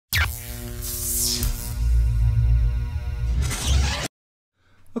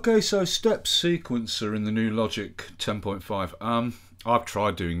Okay, so step sequencer in the new Logic 10.5. I've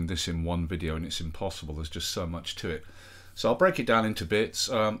tried doing this in one video and it's impossible. There's just so much to it. So I'll break it down into bits.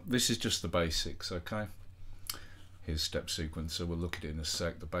 This is just the basics, okay? Here's step sequencer. We'll look at it in a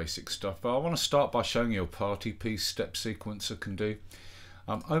sec, the basic stuff. But I want to start by showing you a party piece step sequencer can do.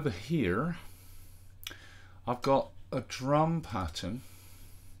 Over here, I've got a drum pattern,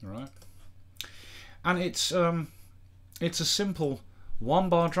 right? And it's a simple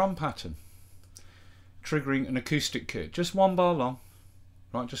 1-bar drum pattern triggering an acoustic kit, just 1 bar long,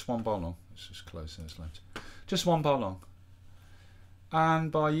 right? Just 1 bar long. Let's just close those lines. Just 1 bar long,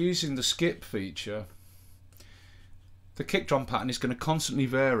 and by using the skip feature, the kick drum pattern is going to constantly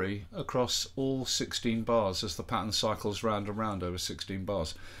vary across all 16 bars as the pattern cycles round and round over 16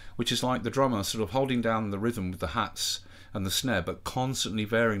 bars, which is like the drummer sort of holding down the rhythm with the hats and the snare, but constantly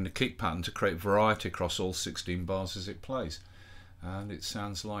varying the kick pattern to create variety across all 16 bars as it plays. And it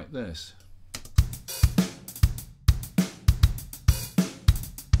sounds like this.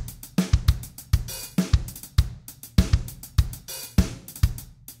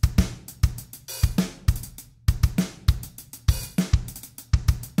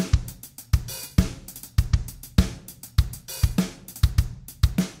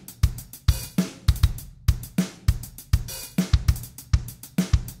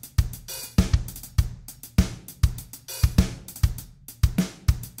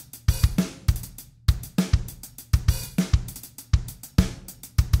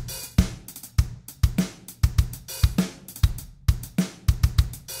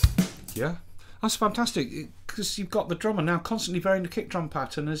 Yeah, that's fantastic, because you've got the drummer now constantly varying the kick drum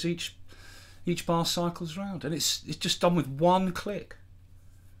pattern as each bar cycles round, and it's just done with 1 click.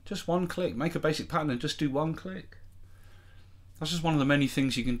 Just 1 click. Make a basic pattern and just do 1 click. That's just one of the many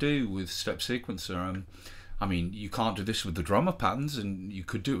things you can do with step sequencer. I mean, you can't do this with the drummer patterns, and you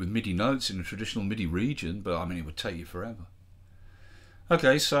could do it with MIDI notes in a traditional MIDI region, but I mean, it would take you forever.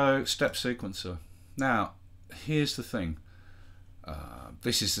 Okay, so step sequencer. Now, here's the thing.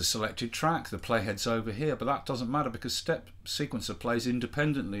 This is the selected track, the playhead's over here, but that doesn't matter because step sequencer plays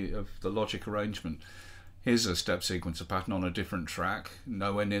independently of the Logic arrangement. Here's a step sequencer pattern on a different track,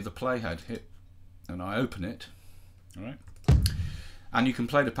 nowhere near the playhead. Hit, and I open it, all right? And you can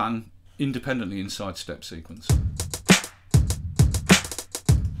play the pattern independently inside step sequencer.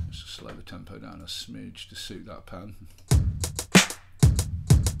 Let's just slow the tempo down a smidge to suit that pattern.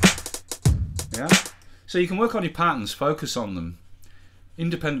 Yeah? So you can work on your patterns, focus on them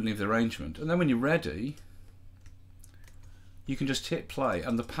independently of the arrangement, and then when you're ready you can just hit play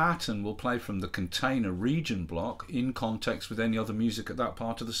and the pattern will play from the container region block in context with any other music at that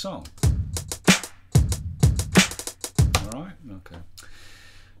part of the song. Alright, okay.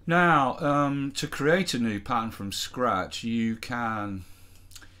 Now to create a new pattern from scratch, you can,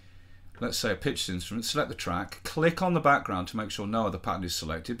 let's say a pitched instrument, select the track, click on the background to make sure no other pattern is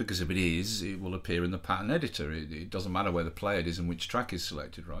selected, because if it is, it will appear in the pattern editor. It doesn't matter where the playhead is and which track is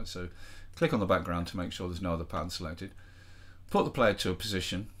selected, right? So click on the background to make sure there's no other pattern selected. Put the playhead to a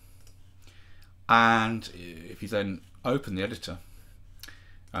position, and if you then open the editor,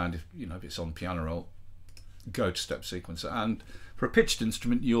 and if it's on piano roll, go to step sequencer, and for a pitched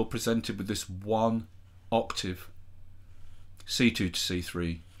instrument you're presented with this 1 octave C2 to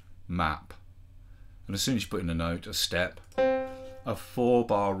C3 map, and as soon as you put in a note, a step, a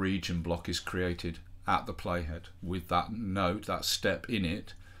 4-bar region block is created at the playhead with that note, that step in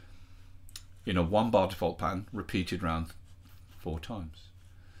it, in a 1-bar default pattern repeated round 4 times.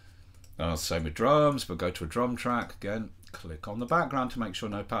 Same with drums, but go to a drum track again, click on the background to make sure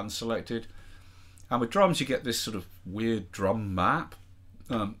no pattern's selected, and with drums you get this sort of weird drum map.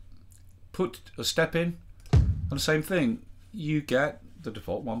 Put a step in, and the same thing, you get the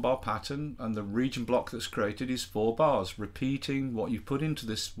default 1-bar pattern, and the region block that's created is 4 bars, repeating what you put into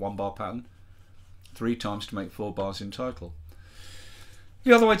this 1-bar pattern 3 times to make 4 bars in total.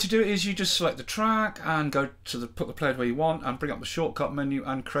 The other way to do it is you just select the track and go to put the playhead where you want and bring up the shortcut menu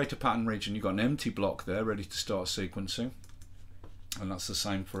and create a pattern region. You've got an empty block there ready to start sequencing, and that's the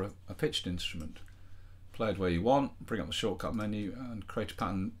same for a pitched instrument. Playhead where you want, bring up the shortcut menu and create a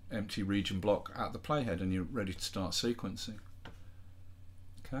pattern empty region block at the playhead, and you're ready to start sequencing.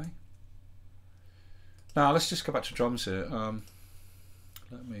 Okay. Now let's just go back to drums here.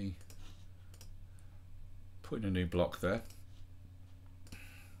 Let me put in a new block there.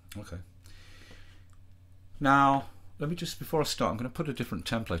 Okay. Now let me just, before I start, I'm going to put a different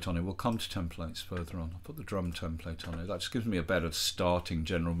template on it. We'll come to templates further on. I'll put the drum template on it. That just gives me a better starting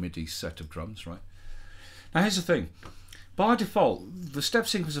general MIDI set of drums, right? Now here's the thing. By default, the step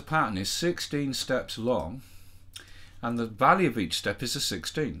sequencer pattern is 16 steps long, and the value of each step is a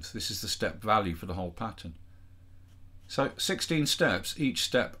 16th. This is the step value for the whole pattern. So 16 steps, each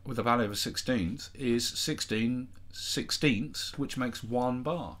step with a value of a 16th is 16 sixteenths, which makes 1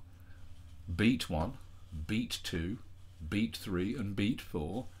 bar. Beat 1, beat 2, beat 3 and beat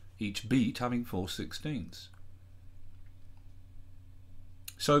 4, each beat having 4 sixteenths.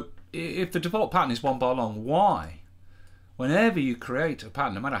 So if the default pattern is 1 bar long, why? Whenever you create a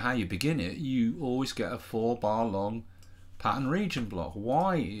pattern, no matter how you begin it, you always get a 4 bar long pattern region block.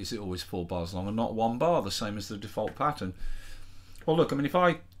 Why is it always 4 bars long and not 1 bar, the same as the default pattern? Well, look, I mean, if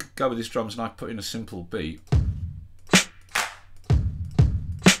I go with these drums and I put in a simple beat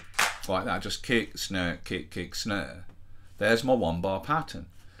like that, just kick, snare, kick, kick, snare, there's my 1 bar pattern.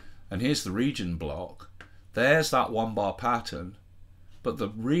 And here's the region block. There's that 1 bar pattern, but the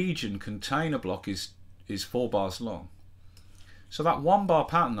region container block is 4 bars long. So that 1 bar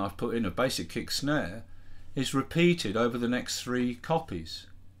pattern I've put in a basic kick snare is repeated over the next 3 copies.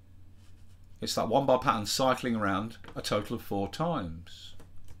 It's that 1 bar pattern cycling around a total of 4 times.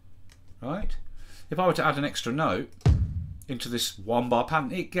 Right? If I were to add an extra note into this 1 bar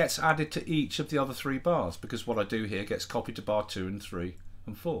pattern, it gets added to each of the other 3 bars, because what I do here gets copied to bar 2 and 3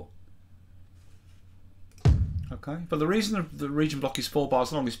 and 4. Okay, but the reason the region block is 4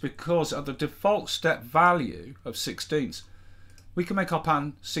 bars long is because at the default step value of 16ths, we can make our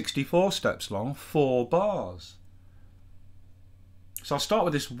pattern 64 steps long, 4 bars. So I'll start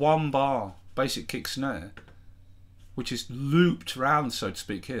with this 1 bar basic kick snare, which is looped round, so to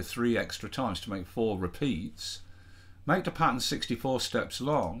speak, here 3 extra times to make 4 repeats. Make the pattern 64 steps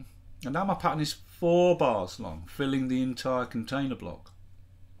long, and now my pattern is 4 bars long, filling the entire container block.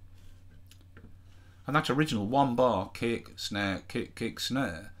 And that original 1 bar kick, snare, kick, kick,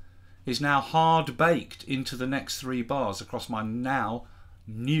 snare is now hard baked into the next 3 bars across my now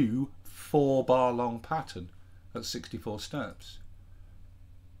new 4 bar long pattern at 64 steps.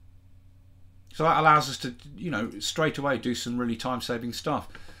 So that allows us to, you know, straight away do some really time-saving stuff.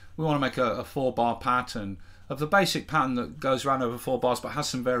 We want to make a 4 bar pattern of the basic pattern that goes around over 4 bars but has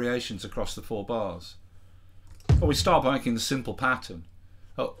some variations across the 4 bars. Well, we start by making the simple pattern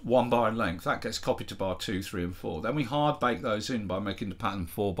at 1 bar in length. That gets copied to bar 2, 3 and 4. Then we hard bake those in by making the pattern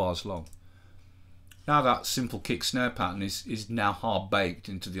 4 bars long. Now that simple kick snare pattern is now hard baked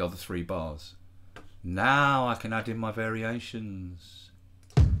into the other 3 bars. Now I can add in my variations,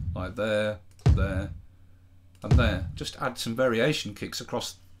 like there, there and there. Just add some variation kicks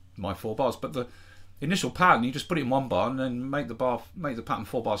across my 4 bars, but the initial pattern, you just put it in 1 bar and then make the pattern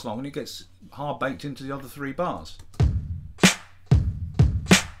 4 bars long, and it gets hard baked into the other 3 bars.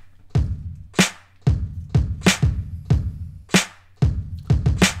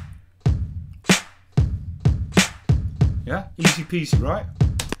 Yeah, easy peasy, right?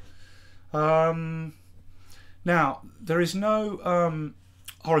 Now, there is no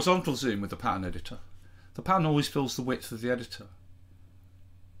horizontal zoom with the pattern editor. The pattern always fills the width of the editor.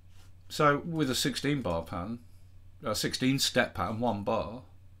 So with a 16 bar pattern, a 16 step pattern, 1 bar,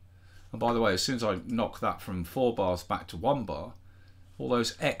 and by the way, as soon as I knock that from 4 bars back to 1 bar, all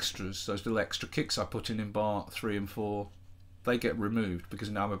those extras, those little extra kicks I put in bar 3 and 4, they get removed, because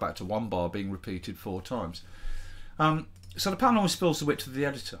now we're back to 1 bar being repeated 4 times. So the pattern always fills the width of the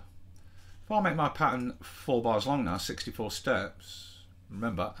editor. If I make my pattern 4 bars long now, 64 steps,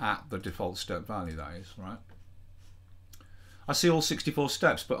 remember at the default step value that is, right? I see all 64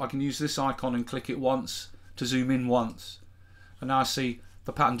 steps, but I can use this icon and click it once to zoom in once. And now I see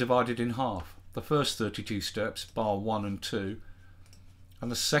the pattern divided in half. The first 32 steps, bar 1 and 2,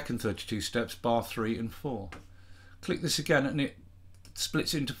 and the second 32 steps, bar 3 and 4. Click this again and it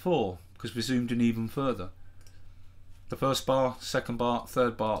splits into 4, because we zoomed in even further. The first bar, second bar,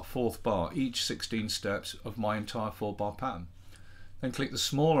 third bar, fourth bar, each 16 steps of my entire 4 bar pattern. Then click the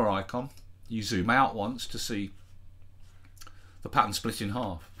smaller icon, you zoom out once to see the pattern split in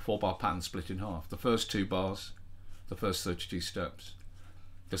half, 4 bar pattern split in half. The first 2 bars, the first 32 steps.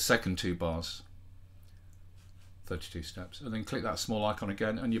 The second 2 bars, 32 steps. And then click that small icon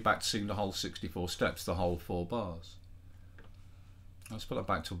again and you're back to seeing the whole 64 steps, the whole 4 bars. Let's put that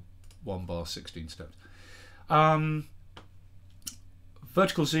back to 1 bar, 16 steps.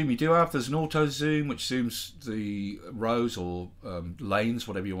 Vertical zoom you do have. There's an auto zoom which zooms the rows or lanes,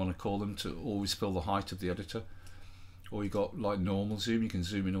 whatever you want to call them, to always fill the height of the editor. Or you got like normal zoom, you can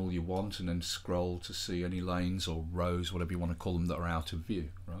zoom in all you want and then scroll to see any lanes or rows, whatever you want to call them, that are out of view,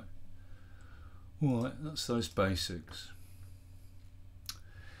 right? Alright, that's those basics.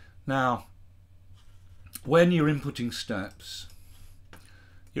 Now, when you're inputting steps,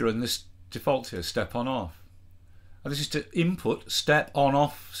 you're in this default here, step on off. And this is to input step on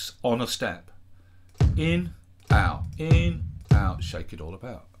off on a step. In out, in, out, shake it all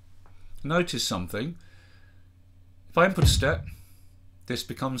about. Notice something. If I input a step, this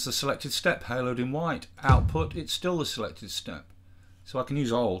becomes the selected step, haloed in white. Output, it's still the selected step. So I can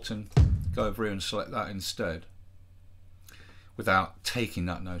use Alt and go over here and select that instead, without taking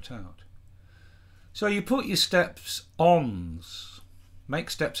that note out. So you put your steps ons, make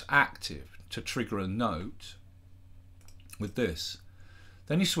steps active to trigger a note with this.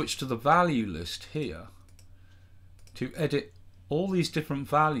 Then you switch to the value list here to edit all these different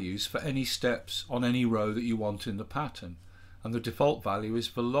values for any steps on any row that you want in the pattern. And the default value is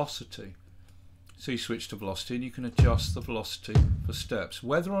velocity. So you switch to velocity and you can adjust the velocity for steps,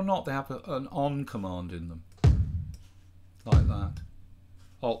 whether or not they have an on command in them. Like that.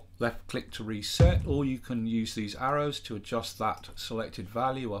 Alt left click to reset, or you can use these arrows to adjust that selected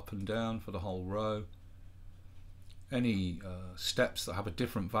value up and down for the whole row. Any steps that have a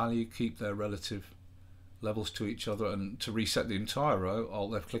different value keep their relative levels to each other, and to reset the entire row, Alt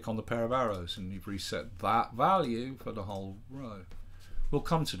left click on the pair of arrows and you've reset that value for the whole row. We'll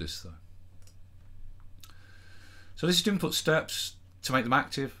come to this though. So this is to input steps to make them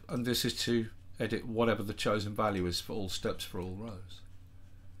active, and this is to edit whatever the chosen value is for all steps for all rows.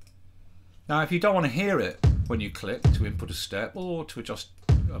 Now if you don't want to hear it when you click to input a step or to adjust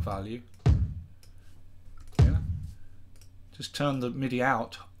a value, just turn the MIDI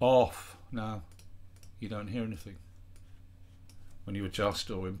out off. Now you don't hear anything when you adjust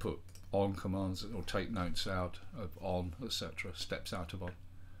or input on commands or take notes out of on, etc., steps out of on.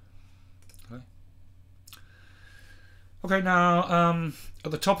 Okay, now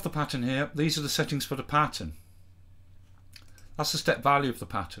at the top of the pattern here, these are the settings for the pattern. That's the step value of the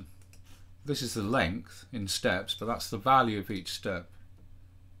pattern. This is the length in steps, but that's the value of each step.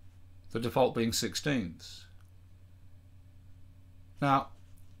 The default being 16ths. Now,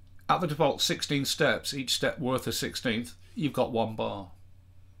 at the default 16 steps, each step worth a 16th, you've got 1 bar.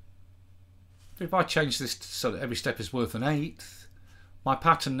 If I change this so that every step is worth an 1/8, my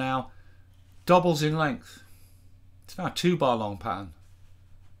pattern now doubles in length. It's now a 2 bar long pattern.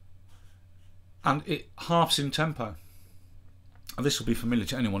 And it halves in tempo. And this will be familiar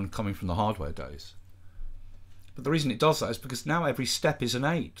to anyone coming from the hardware days. But the reason it does that is because now every step is an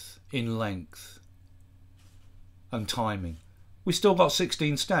 1/8 in length and timing. We've still got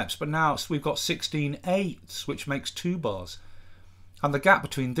 16 steps, but now we've got 16/8, which makes 2 bars. And the gap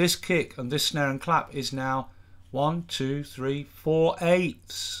between this kick and this snare and clap is now 1, 2, 3,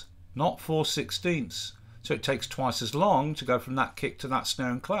 4/8, not 4/16. So it takes twice as long to go from that kick to that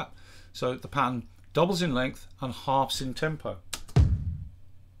snare and clap. So the pattern doubles in length and halves in tempo.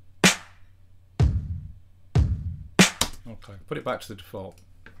 Okay, put it back to the default.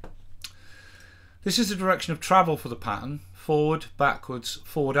 This is the direction of travel for the pattern: forward, backwards,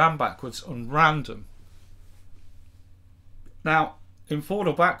 forward and backwards, and random. Now, in forward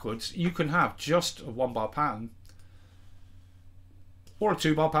or backwards, you can have just a 1 bar pattern or a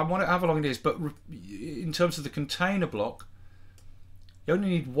 2 bar pattern, however long it is, but in terms of the container block, you only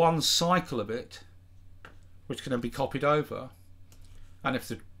need 1 cycle of it, which can then be copied over. And if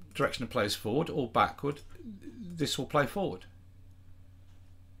the direction of play is forward or backward, this will play forward.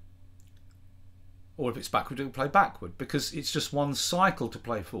 Or if it's backward, it will play backward, because it's just 1 cycle to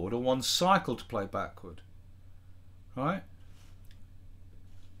play forward or 1 cycle to play backward. Right?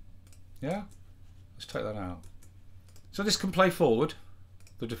 Yeah? Let's take that out. So this can play forward,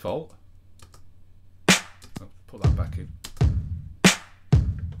 the default. I'll put that back in.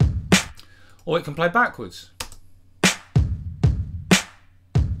 Or it can play backwards.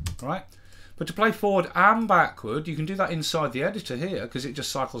 Right? But to play forward and backward, you can do that inside the editor here, because it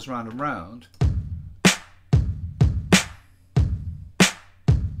just cycles round and round.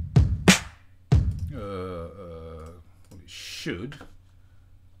 Well, it should.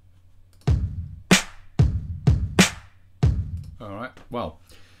 Alright, well,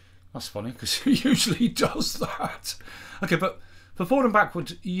 that's funny because it usually does that. Okay, but for forward and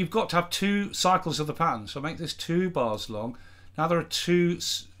backward, you've got to have 2 cycles of the pattern. So make this 2 bars long. Now there are 2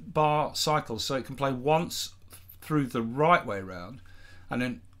 bar cycles, so it can play once through the right way round, and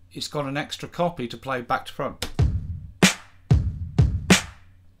then it's got an extra copy to play back to front.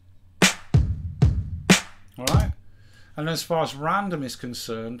 Alright? And as far as random is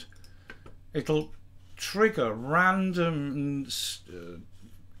concerned, it'll trigger random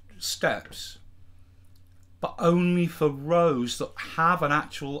steps, but only for rows that have an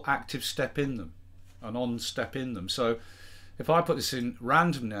actual active step in them, an on step in them. So if I put this in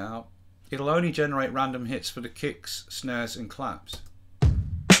random now, it'll only generate random hits for the kicks, snares and claps.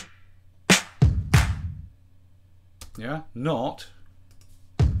 Yeah, not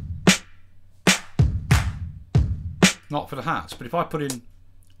not for the hats. But if I put in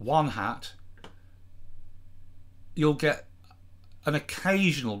one hat, you'll get an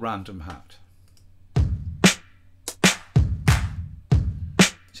occasional random hat.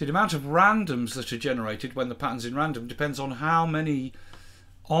 See, the amount of randoms that are generated when the pattern's in random depends on how many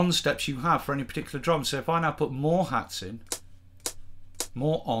on steps you have for any particular drum. So if I now put more hats in,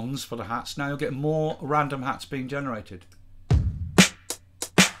 more ons for the hats, now you'll get more random hats being generated.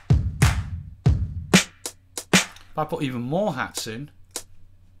 If I put even more hats in,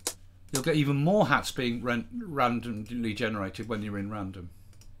 you'll get even more hats being randomly generated when you're in random,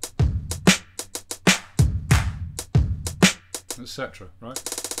 etc.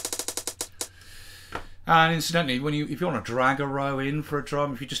 Right? And incidentally, if you want to drag a row in for a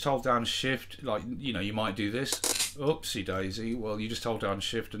drum, if you just hold down Shift, like you might do this. Oopsie daisy. Well, you just hold down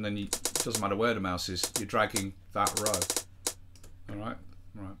Shift, and then it doesn't matter where the mouse is, you're dragging that row. All right,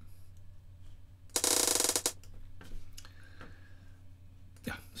 right.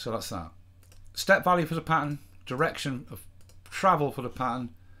 Yeah. So that's that. Step value for the pattern, direction of travel for the pattern,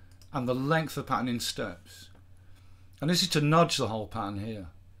 and the length of the pattern in steps. And this is to nudge the whole pattern here.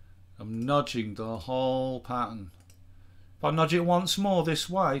 I'm nudging the whole pattern. If I nudge it once more this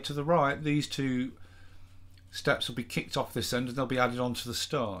way to the right, these two steps will be kicked off this end and they'll be added on to the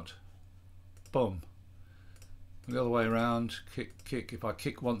start. Boom. And the other way around, kick, kick. If I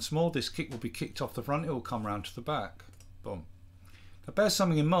kick once more, this kick will be kicked off the front, it will come round to the back. Boom. Now bear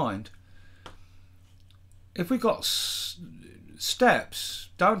something in mind. If we've got steps,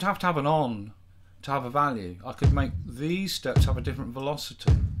 don't have to have an on to have a value. I could make these steps have a different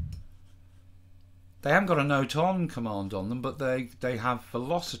velocity. They haven't got a note on command on them, but they have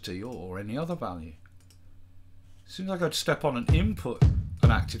velocity or any other value. As soon as I go to step on and input an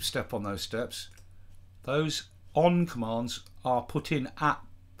active step on those steps, those on commands are put in at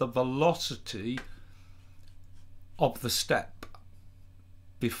the velocity of the step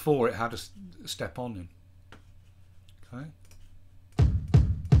before it had a step on in. Okay.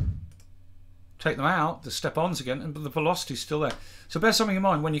 Take them out, the step ons again, but the velocity is still there. So bear something in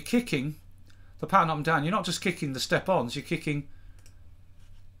mind when you're kicking the pattern up and down, you're not just kicking the step ons, you're kicking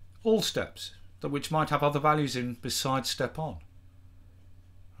all steps, which might have other values in besides step on.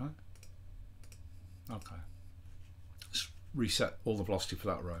 Right? Okay. Let's reset all the velocity for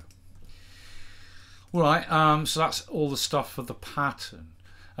that row. Alright, so that's all the stuff for the pattern.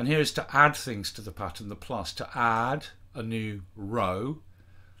 And here is to add things to the pattern, the plus. To add a new row,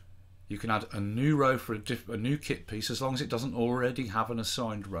 you can add a new row for a new kit piece as long as it doesn't already have an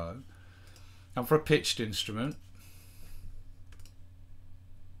assigned row. And for a pitched instrument,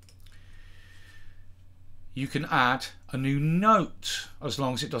 you can add a new note as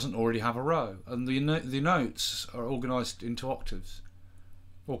long as it doesn't already have a row. And the notes are organised into octaves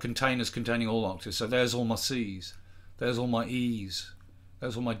or containers containing all octaves. So there's all my C's, there's all my E's,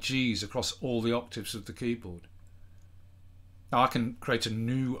 there's all my G's across all the octaves of the keyboard. Now I can create a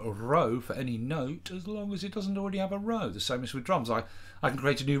new row for any note as long as it doesn't already have a row. The same as with drums. I can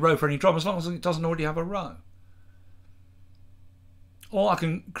create a new row for any drum as long as it doesn't already have a row. Or I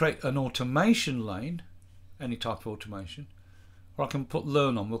can create an automation lane, any type of automation, or I can put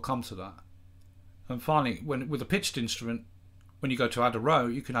learn on, we'll come to that. And finally, with a pitched instrument, when you go to add a row,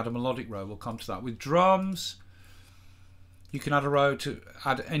 you can add a melodic row, we'll come to that. With drums, you can add a row to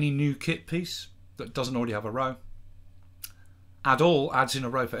add any new kit piece that doesn't already have a row. Add all adds in a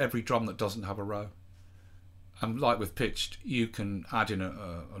row for every drum that doesn't have a row. And like with pitched, you can add in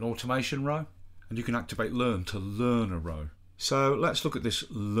an automation row, and you can activate learn to learn a row. So let's look at this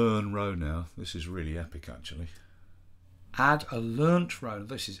learn row now. This is really epic actually. Add a learnt row.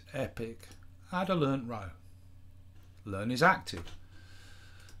 This is epic. Add a learnt row. Learn is active.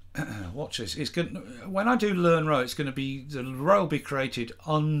 Watch this. It's going when I do learn row, it's going to be the row will be created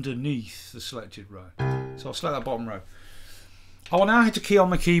underneath the selected row. So I'll select that bottom row. I will now hit a key on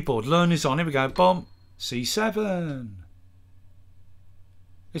my keyboard. Learn is on. Here we go. Boom. C7.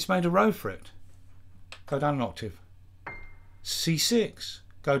 It's made a row for it. Go down an octave. C6.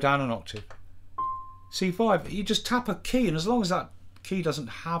 Go down an octave. C5. You just tap a key, and as long as that key doesn't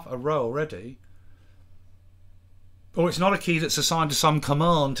have a row already, or it's not a key that's assigned to some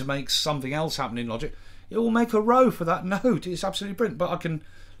command to make something else happen in Logic, it will make a row for that note. It's absolutely brilliant. But I can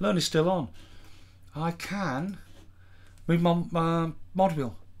learn is still on. I can move my mod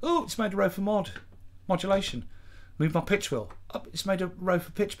wheel. Oh, it's made a row for modulation. Move my pitch wheel. Up, it's made a row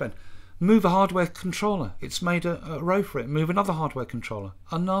for pitch bend. Move a hardware controller. It's made a row for it. Move another hardware controller.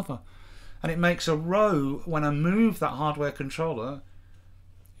 Another. And it makes a row when I move that hardware controller.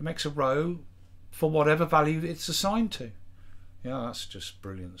 It makes a row for whatever value it's assigned to. Yeah, that's just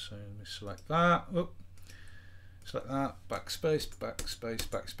brilliant. So let me select that. Oop. Select that, backspace, backspace,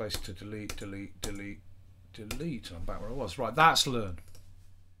 backspace to delete, delete, delete, delete. I'm back where I was. Right, that's learn.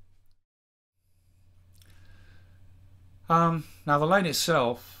 Now the lane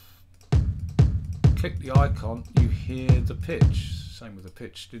itself, click the icon, you hear the pitch. Same with a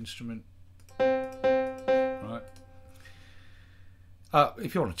pitched instrument. Right.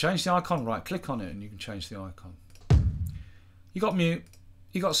 If you want to change the icon, right click on it and you can change the icon. You got mute,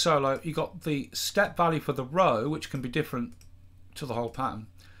 you got solo, you got the step value for the row, which can be different to the whole pattern.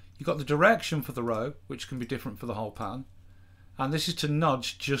 You got the direction for the row, which can be different for the whole pattern. And this is to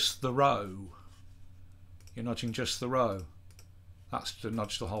nudge just the row. You're nudging just the row. That's to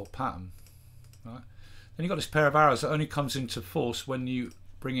nudge the whole pattern. Right. Then you've got this pair of arrows that only comes into force when you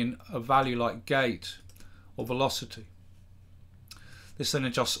bring in a value like gait or velocity. This then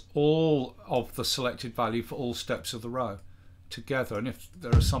adjusts all of the selected value for all steps of the row together, and if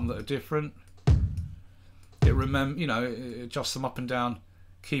there are some that are different, it adjusts them up and down,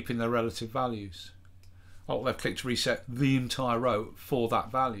 keeping their relative values. Alt left click to reset the entire row for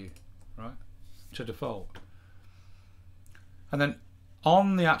that value, right, to default. And then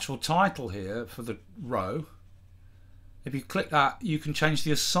on the actual title here for the row, if you click that, you can change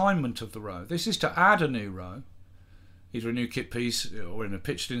the assignment of the row. This is to add a new row, either a new kit piece or in a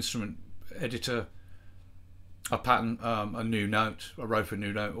pitched instrument editor, a pattern, a new note, a row for a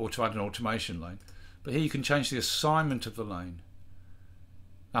new note, or to add an automation lane. But here you can change the assignment of the lane.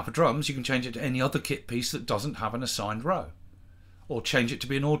 Now for drums, you can change it to any other kit piece that doesn't have an assigned row, or change it to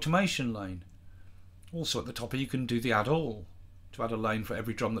be an automation lane. Also at the top here you can do the add all, to add a lane for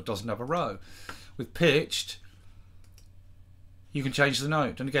every drum that doesn't have a row. With pitched, you can change the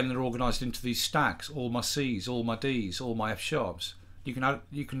note, and again they're organised into these stacks, all my C's, all my D's, all my F sharps. You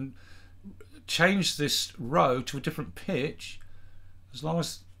can change this row to a different pitch as long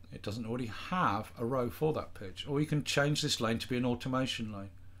as it doesn't already have a row for that pitch, or you can change this lane to be an automation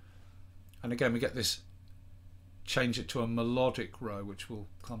lane. And again we get this, change it to a melodic row, which we'll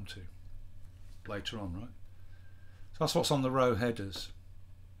come to later on, right? So that's what's on the row headers.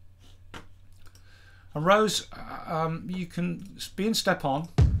 And rows, you can be in step on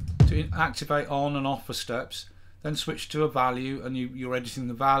to activate on and off for steps, then switch to a value, and you're editing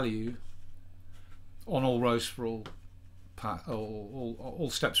the value on all rows for all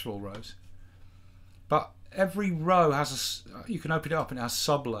steps for all rows. But every row has you can open it up and it has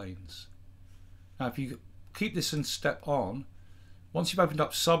sub lanes. Now if you keep this in step on, once you've opened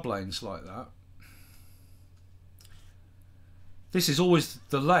up sub lanes like that, this is always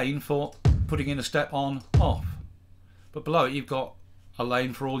the lane for putting in a step on off, but below it you've got a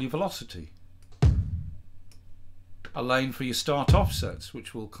lane for all your velocity, a lane for your start offsets,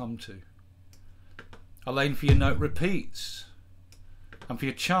 which we'll come to, a lane for your note repeats, and for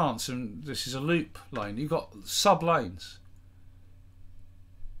your chants, and this is a loop lane. You've got sub lanes.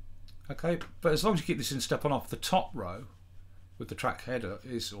 Okay, but as long as you keep this in step on off, the top row with the track header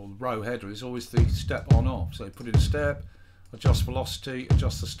is, or row header is always the step on off. So you put in a step, adjust velocity,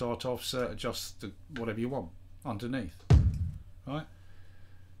 adjust the start offset, adjust the whatever you want underneath, right?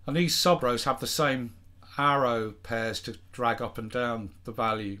 And these sub rows have the same arrow pairs to drag up and down the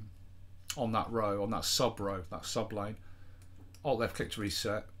value on that row, on that sub row, that sub lane. Alt left click to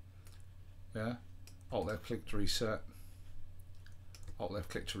reset, yeah, alt left click to reset, alt left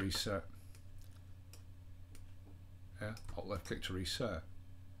click to reset, yeah, alt left click to reset.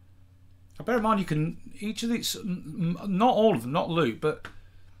 Now bear in mind you can, each of these, not all of them, not loop, but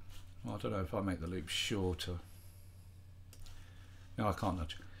well, I don't know if I make the loop shorter. No, I can't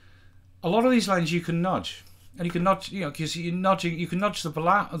nudge. A lot of these lanes you can nudge, and you can nudge, you know, because you're nudging, you can nudge the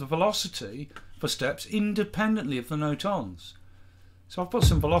velocity for steps independently of the note-ons. So I've put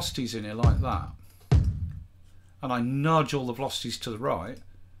some velocities in here like that, and I nudge all the velocities to the right.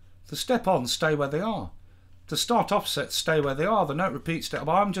 The step-ons stay where they are. The start offsets stay where they are. The note repeats step.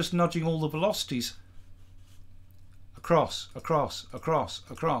 I'm just nudging all the velocities across, across, across,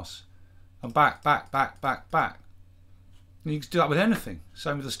 across, and back, back, back, back, back. And you can do that with anything.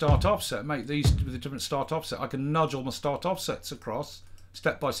 Same with the start offset. Make these with a different start offset. I can nudge all my start offsets across,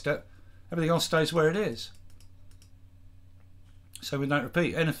 step by step. Everything else stays where it is. So with note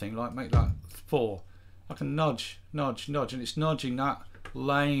repeat, anything like make that 4. I can nudge, nudge, nudge, and it's nudging that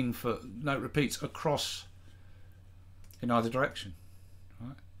lane for note repeats across in either direction.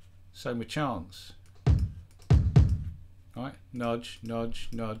 Right? Same with chants. Right? Nudge, nudge,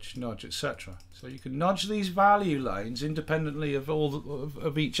 nudge, nudge, etc. So you can nudge these value lanes independently of all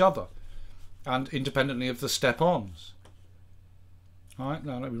of each other, and independently of the step-ons. All right.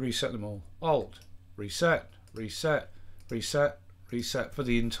 Now let me reset them all. Alt, reset, reset, reset, reset for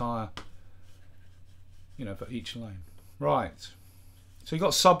the entire you know, for each lane. Right. So you've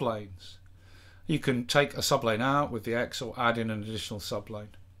got sublanes. You can take a sublane out with the X or add in an additional sublane.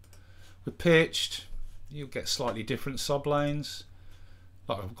 With pitched, you'll get slightly different sublanes,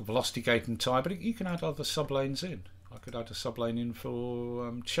 like a velocity gate and tie, but you can add other sublanes in. I could add a sublane in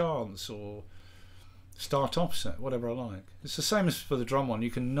for chance or start offset, whatever I like. It's the same as for the drum one.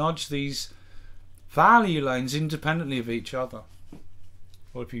 You can nudge these value lanes independently of each other.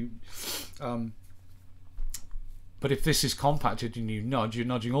 Or if you, but if this is compacted and you nudge, you're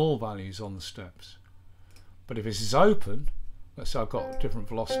nudging all values on the steps. But if this is open, let's say I've got different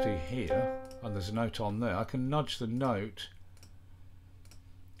velocity here, and there's a note on there, I can nudge the note,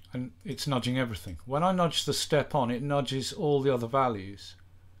 and it's nudging everything. When I nudge the step on, it nudges all the other values,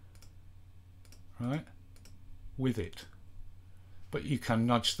 right, with it. But you can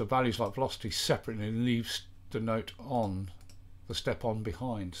nudge the values like velocity separately and leave the note on, the step on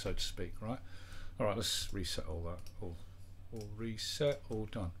behind, so to speak, right? All right, let's reset all that. All reset, all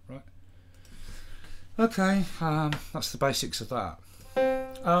done, right? Okay, that's the basics of that.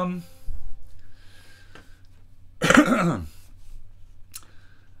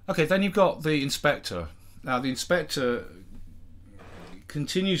 Okay, then you've got the inspector. Now the inspector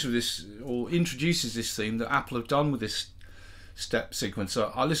continues with this, or introduces this theme that Apple have done with this step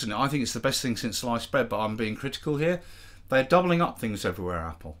sequencer. Listen, I think it's the best thing since sliced bread, but I'm being critical here. They're doubling up things everywhere,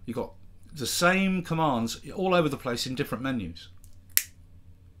 Apple. You've got the same commands all over the place in different menus.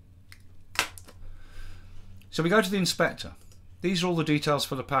 So we go to the inspector. These are all the details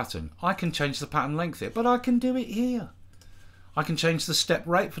for the pattern. I can change the pattern length here, but I can do it here. I can change the step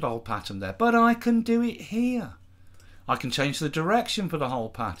rate for the whole pattern there, but I can do it here. I can change the direction for the whole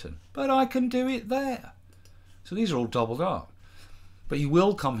pattern, but I can do it there. So these are all doubled up. But you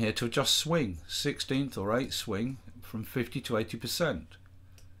will come here to adjust swing, 16th or 8th swing, from 50 to 80%.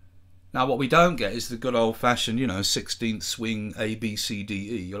 Now what we don't get is the good old-fashioned, you know, 16th swing A, B, C, D,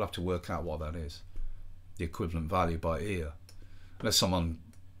 E. You'll have to work out what that is, the equivalent value by ear. Unless someone,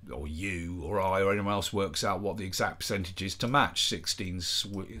 or you, or I, or anyone else works out what the exact percentage is to match 16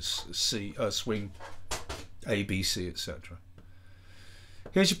 swing A, B, C, etc.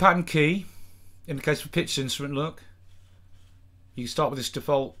 Here's your pattern key. In the case of a pitched instrument, look. You start with this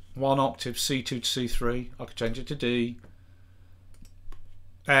default 1 octave, C2 to C3. I could change it to D,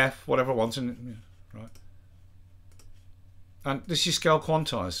 F, whatever I want, right? And this is scale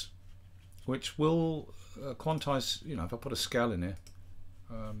quantize, which will quantize, you know, if I put a scale in here.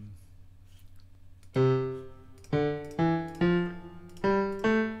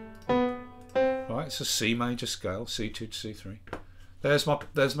 Right, it's a C major scale, C2 to C3. There's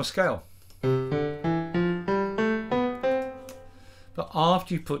my scale. But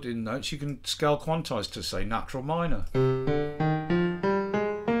after you put in notes, you can scale quantize to, say, natural minor. And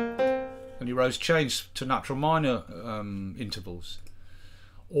your rows change to natural minor intervals.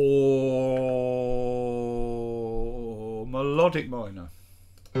 Or melodic minor.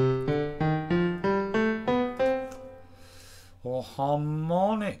 Or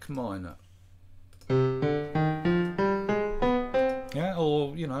harmonic minor. Yeah,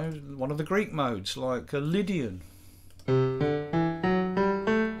 or, you know, one of the Greek modes, like a Lydian.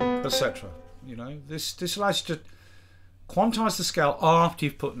 Etc. You know, this allows you to quantize the scale after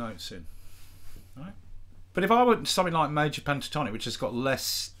you've put notes in, right? But if I went to something like major pentatonic, which has got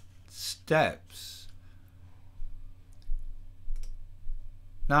less steps,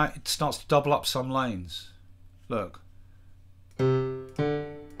 now it starts to double up some lanes. Look,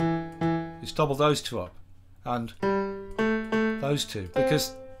 it's doubled those two up and those two,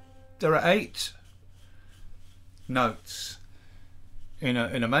 because there are 8 notes in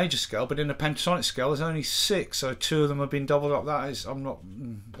a major scale, but in a pentatonic scale there's only 6, so 2 of them have been doubled up. That is, I'm not.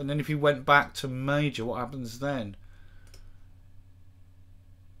 And then if you went back to major, what happens then?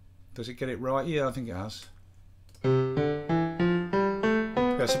 Does it get it right? Yeah, I think it has. Yeah,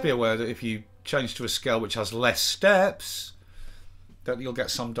 so be aware that if you change to a scale which has less steps, that you'll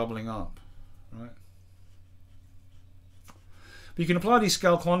get some doubling up, right? But you can apply these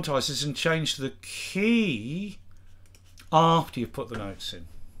scale quantizers and change the key after you've put the notes in.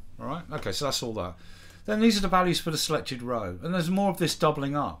 Alright, okay, so that's all that. Then these are the values for the selected row, and there's more of this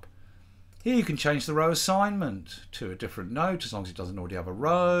doubling up. Here you can change the row assignment to a different note, as long as it doesn't already have a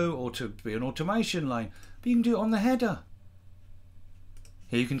row, or to be an automation lane, but you can do it on the header.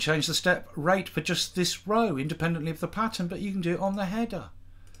 Here you can change the step rate for just this row, independently of the pattern, but you can do it on the header.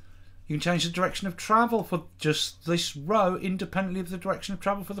 You can change the direction of travel for just this row, independently of the direction of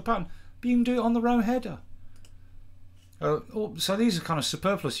travel for the pattern, but you can do it on the row header. So these are kind of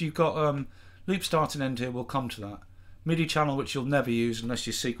superfluous. You've got loop start and end here, we'll come to that. MIDI channel which you'll never use unless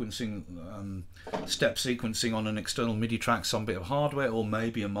you're sequencing, step sequencing on an external MIDI track, some bit of hardware, or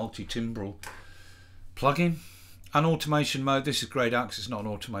maybe a multi-timbral plugin. And automation mode, this is grayed out because it's not an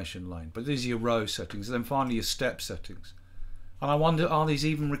automation lane, but these are your row settings. And then finally your step settings. And I wonder, are these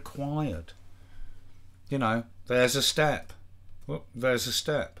even required? You know, there's a step. Whoop, there's a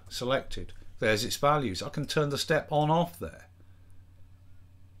step selected. There's its values. I can turn the step on off there.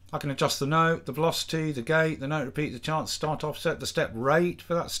 I can adjust the note, the velocity, the gate, the note repeat, the chance, start offset, the step rate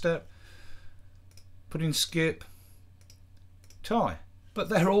for that step. Put in skip, tie. But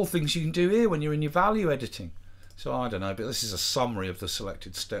they're all things you can do here when you're in your value editing. So I don't know, but this is a summary of the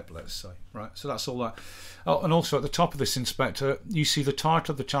selected step, let's say, right? So that's all that. Oh, and also at the top of this inspector, you see the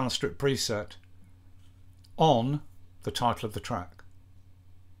title of the channel strip preset on the title of the track.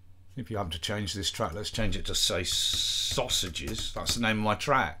 If you happen to change this track, let's change it to say Sausages. That's the name of my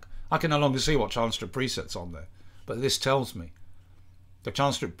track. I can no longer see what channel strip preset's on there, but this tells me the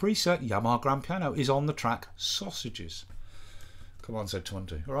channel strip preset Yamaha Grand Piano is on the track Sausages. Command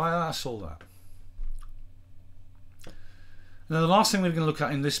Z20. All right, that's all that. Now the last thing we're going to look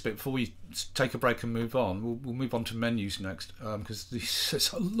at in this bit before we take a break and move on, we'll move on to menus next, because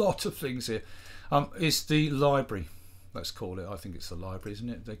there's a lot of things here, is the library, let's call it. I think it's the library, isn't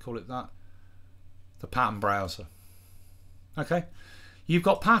it? They call it that. The pattern browser. Okay, you've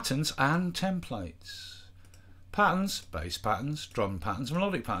got patterns and templates. Patterns, bass patterns, drum patterns,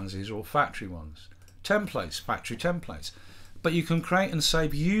 melodic patterns, these are all factory ones. Templates, factory templates. But you can create and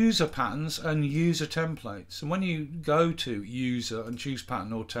save user patterns and user templates. And when you go to user and choose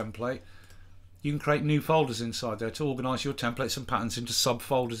pattern or template, you can create new folders inside there to organize your templates and patterns into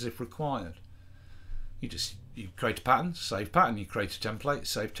subfolders if required. You create a pattern, save pattern. You create a template,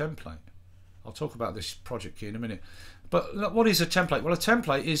 save template. I'll talk about this project key in a minute. But what is a template? Well, a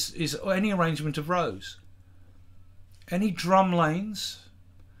template is any arrangement of rows. Any drum lanes,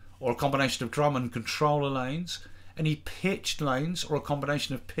 or a combination of drum and controller lanes, any pitched lanes or a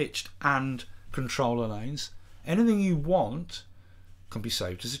combination of pitched and controller lanes, anything you want can be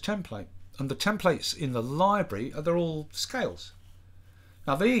saved as a template. And the templates in the library they're all scales.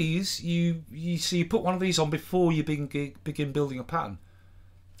 Now these you see, you put one of these on before you begin building a pattern,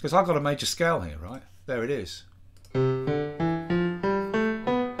 because I've got a major scale here, right? There it is.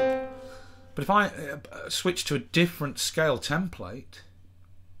 But if I switch to a different scale template,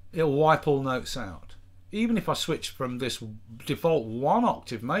 it'll wipe all notes out. Even if I switch from this default 1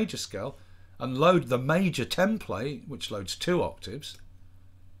 octave major scale and load the major template, which loads 2 octaves,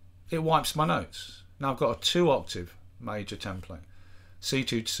 it wipes my notes. Now I've got a 2 octave major template, C2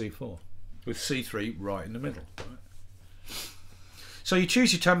 to C4, with C3 right in the middle. Right? So you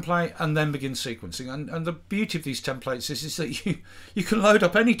choose your template and then begin sequencing. And the beauty of these templates is that you can load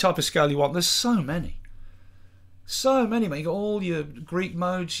up any type of scale you want. There's so many. So many, mate. You've got all your Greek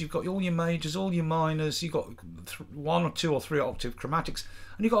modes, you've got all your majors, all your minors, you've got 1 or 2 or 3 octave chromatics,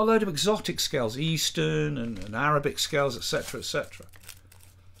 and you've got a load of exotic scales, Eastern and Arabic scales, etc., etc.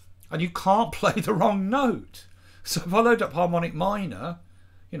 And you can't play the wrong note. So if I load up harmonic minor,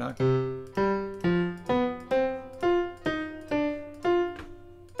 you know,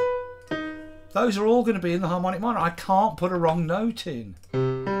 those are all going to be in the harmonic minor. I can't put a wrong note in.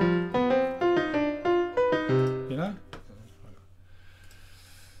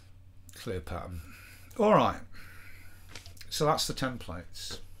 Clear pattern. Alright, so that's the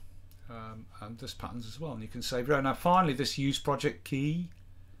templates, and there's patterns as well, and you can save your own. Now finally, this use project key,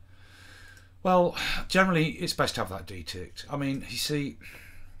 well, generally it's best to have that deticked. I mean, you see,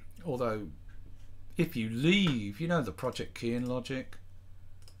 although if you leave, you know, the project key in Logic,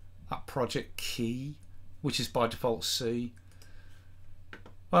 that project key, which is by default C,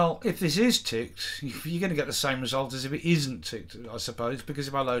 well, if this is ticked, you're going to get the same result as if it isn't ticked, I suppose, because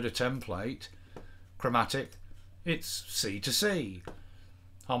if I load a template, chromatic, it's C to C.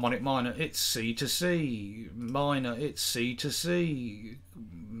 Harmonic minor, it's C to C. Minor, it's C to C.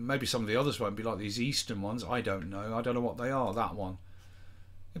 Maybe some of the others won't be like these Eastern ones. I don't know. I don't know what they are. That one.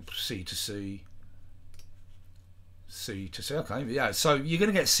 C to C. C to C. Okay, yeah, so you're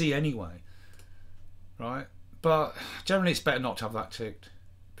going to get C anyway. Right? But generally it's better not to have that ticked.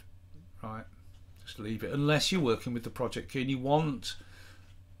 Right, just leave it, unless you're working with the project key and you want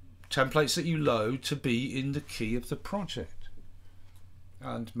templates that you load to be in the key of the project.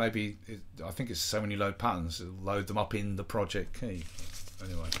 And maybe, I think it's so when you load patterns, it'll load them up in the project key.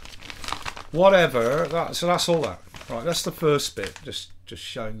 Anyway, whatever, so that's all that. Right, that's the first bit, just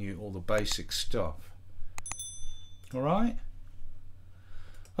showing you all the basic stuff. Alright?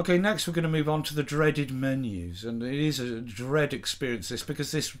 Okay, next we're going to move on to the dreaded menus, and it is a dread experience this,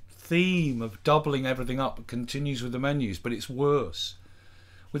 because this theme of doubling everything up continues with the menus, but it's worse.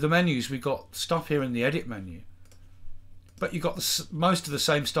 With the menus, we've got stuff here in the edit menu, but you've got most of the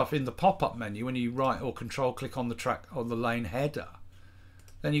same stuff in the pop-up menu when you right or control click on the track on the lane header.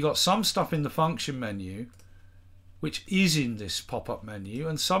 Then you've got some stuff in the function menu which is in this pop-up menu,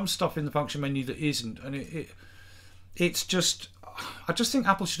 and some stuff in the function menu that isn't, and it's just, I just think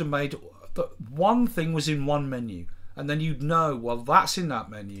Apple should have made that one thing was in one menu, and then you'd know, well, that's in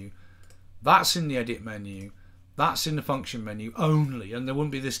that menu, that's in the edit menu, that's in the function menu only, and there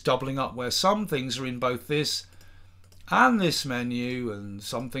wouldn't be this doubling up where some things are in both this and this menu, and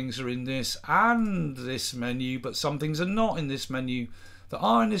some things are in this and this menu, but some things are not in this menu that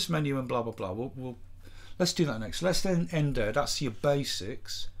are in this menu, and blah blah blah. Let's do that next. Let's then end there. That's your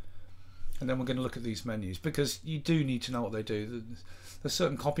basics, and then we're going to look at these menus, because you do need to know what they do. There's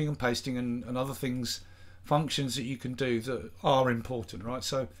certain copying and pasting and other things, functions that you can do that are important, right?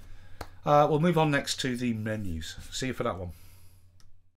 So we'll move on next to the menus. See you for that one.